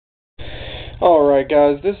Alright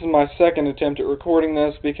guys, this is my second attempt at recording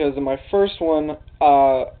this because in my first one,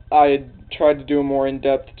 I had tried to do a more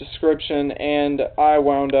in-depth description and I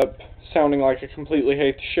wound up sounding like I completely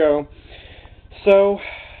hate the show. So,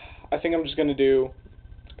 I think I'm just going to do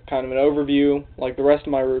kind of an overview, like the rest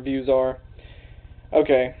of my reviews are.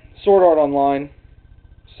 Okay, Sword Art Online,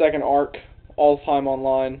 second arc, all-time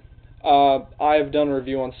online. I have done a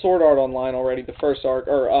review on Sword Art Online already, the first arc,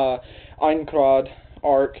 or Aincrad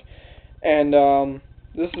arc. And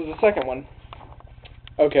this is the second one.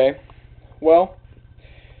 Okay, well,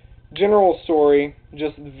 general story,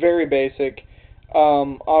 just very basic.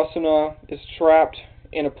 Asuna is trapped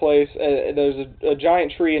in a place. There's a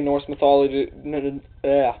giant tree in Norse mythology.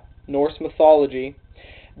 Norse mythology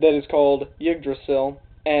that is called Yggdrasil,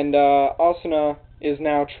 and Asuna is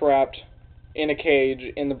now trapped in a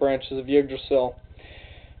cage in the branches of Yggdrasil.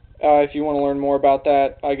 If you want to learn more about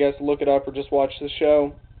that, I guess look it up or just watch the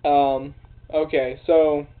show. Okay,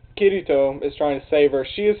 so Kirito is trying to save her.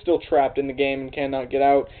 She is still trapped in the game and cannot get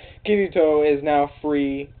out. Kirito is now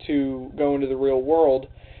free to go into the real world,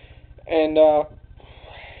 and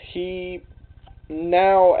he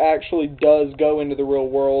now actually does go into the real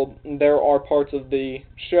world. There are parts of the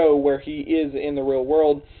show where he is in the real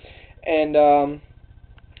world, and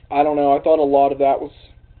I don't know, I thought a lot of that was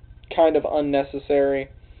kind of unnecessary.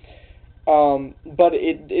 But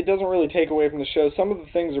it doesn't really take away from the show. Some of the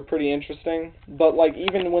things are pretty interesting, but like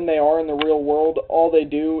even when they are in the real world, all they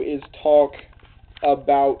do is talk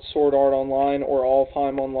about Sword Art Online or All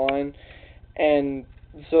Time Online, and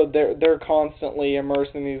so they're constantly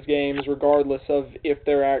immersed in these games, regardless of if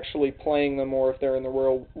they're actually playing them or if they're in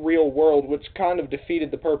the real world, which kind of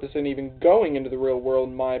defeated the purpose in even going into the real world,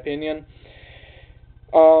 in my opinion.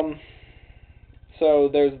 So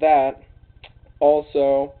there's that.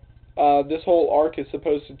 Also, this whole arc is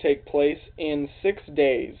supposed to take place in 6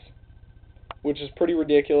 days, which is pretty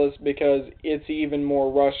ridiculous because it's even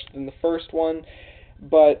more rushed than the first one,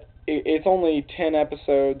 but it's only 10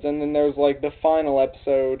 episodes, and then there's like the final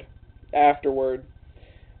episode afterward.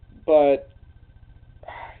 But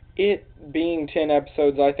it being 10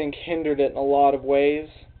 episodes, I think, hindered it in a lot of ways,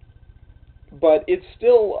 but it's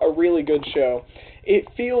still a really good show. It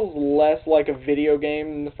feels less like a video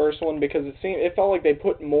game than the first one because it felt like they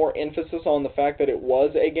put more emphasis on the fact that it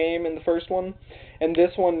was a game in the first one, and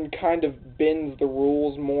this one kind of bends the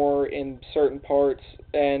rules more in certain parts,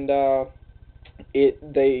 and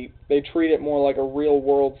they treat it more like a real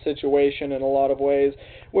world situation in a lot of ways,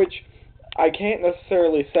 which I can't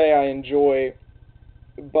necessarily say I enjoy,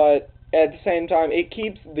 but at the same time it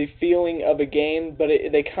keeps the feeling of a game, but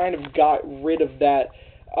they kind of got rid of that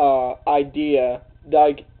idea.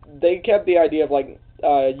 Like, they kept the idea of like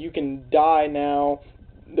you can die now,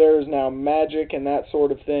 there's now magic and that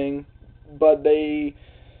sort of thing, but the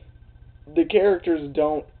characters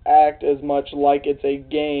don't act as much like it's a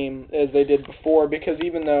game as they did before, because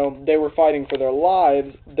even though they were fighting for their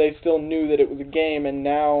lives, they still knew that it was a game, and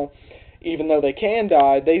now, even though they can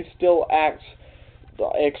die, they still act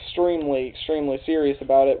extremely serious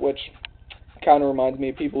about it, which kind of reminds me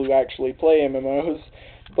of people who actually play MMOs.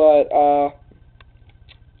 But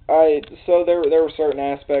so there were certain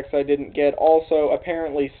aspects I didn't get. Also,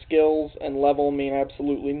 apparently skills and level mean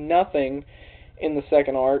absolutely nothing in the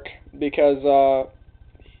second arc, because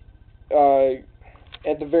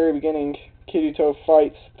at the very beginning, Kirito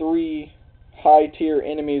fights 3 high-tier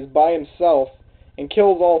enemies by himself and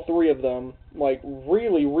kills all 3 of them, like,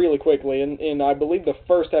 really quickly, in I believe the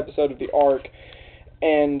first episode of the arc,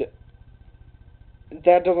 and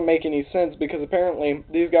that doesn't make any sense because apparently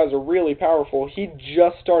these guys are really powerful. He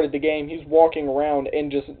just started the game, he's walking around and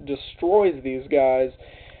just destroys these guys.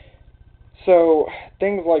 So,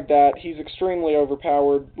 things like that. He's extremely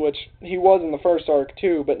overpowered, which he was in the first arc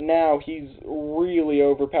too, but now he's really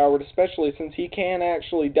overpowered, especially since he can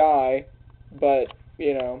actually die, but,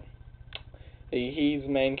 you know, he's the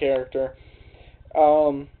main character.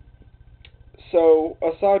 So,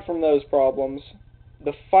 aside from those problems,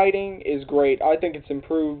 the fighting is great. I think it's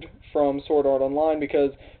improved from Sword Art Online,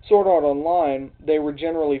 because Sword Art Online, they were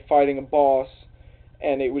generally fighting a boss,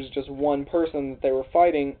 and it was just one person that they were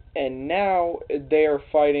fighting, and now they are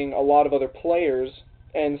fighting a lot of other players,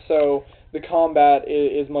 and so the combat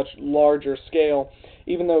is much larger scale.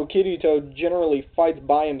 Even though Kirito generally fights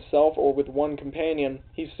by himself or with one companion,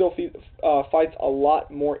 he still fights a lot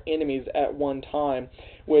more enemies at one time,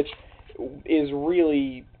 which is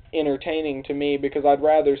really entertaining to me, because I'd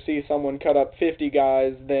rather see someone cut up 50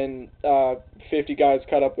 guys than 50 guys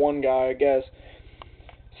cut up one guy, I guess.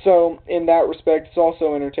 So, in that respect, it's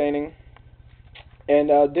also entertaining. And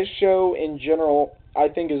this show, in general, I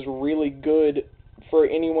think is really good for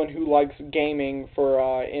anyone who likes gaming for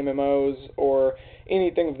MMOs or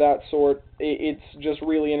anything of that sort. It's just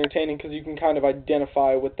really entertaining because you can kind of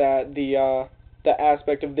identify with that, the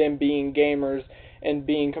aspect of them being gamers and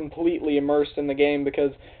being completely immersed in the game,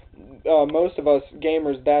 because most of us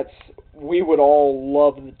gamers, we would all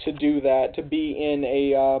love to do that, to be in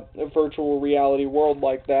a virtual reality world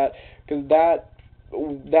like that, because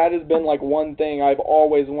that has been like one thing I've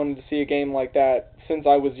always wanted to see, a game like that, since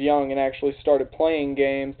I was young and actually started playing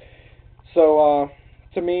games. So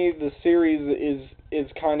to me, the series is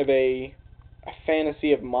kind of a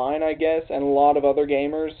fantasy of mine, I guess, and a lot of other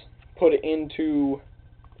gamers put it into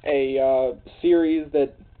a series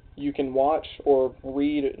that you can watch or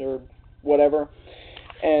read or whatever,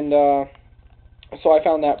 and so I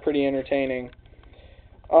found that pretty entertaining.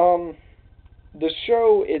 The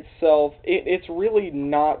show itself, it's really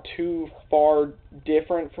not too far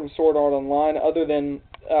different from Sword Art Online, other than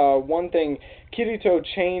one thing. Kirito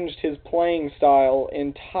changed his playing style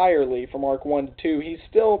entirely from Arc 1 to 2. He's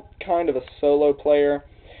still kind of a solo player,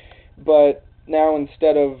 but now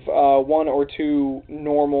instead of one or two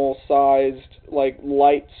normal-sized, like,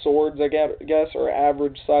 light swords, I guess, or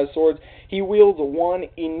average-sized swords, he wields one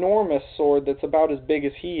enormous sword that's about as big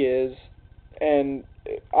as he is, and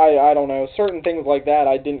I don't know, certain things like that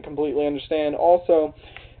I didn't completely understand. Also,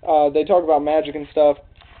 they talk about magic and stuff.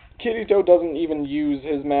 Kirito doesn't even use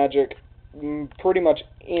his magic pretty much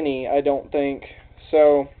any, I don't think.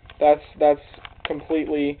 So that's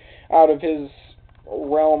completely out of his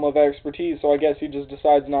realm of expertise, so I guess he just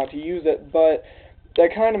decides not to use it. But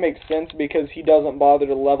that kind of makes sense because he doesn't bother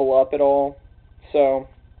to level up at all. So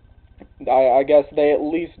I guess they at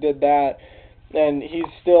least did that, and he's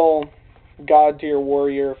still God tier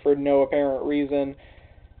warrior for no apparent reason.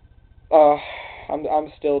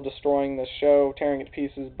 I'm still destroying this show, tearing it to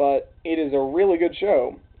pieces, but it is a really good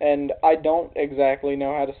show, and I don't exactly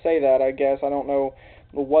know how to say that, I guess. I don't know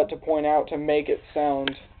what to point out to make it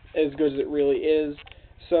sound as good as it really is.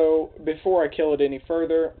 So, before I kill it any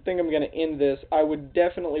further, I think I'm going to end this. I would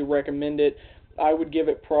definitely recommend it. I would give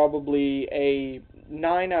it probably a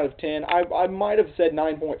 9 out of 10. I might have said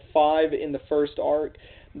 9.5 in the first arc,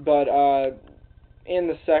 but in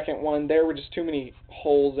the second one, there were just too many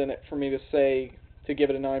holes in it for me to give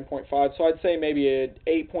it a 9.5. So I'd say maybe an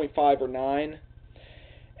 8.5 or 9.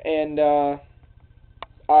 And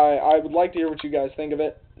I would like to hear what you guys think of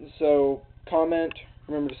it. So comment,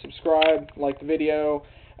 remember to subscribe, like the video,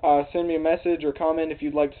 send me a message or comment if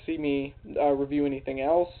you'd like to see me review anything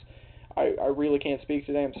else. I really can't speak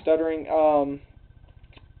today, I'm stuttering.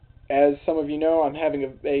 As some of you know, I'm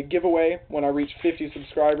having a giveaway when I reach 50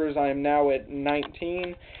 subscribers. I am now at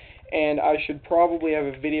 19, and I should probably have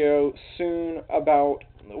a video soon about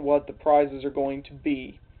what the prizes are going to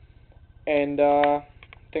be. And I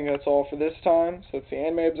think that's all for this time. So it's the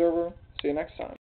Anime Observer. See you next time.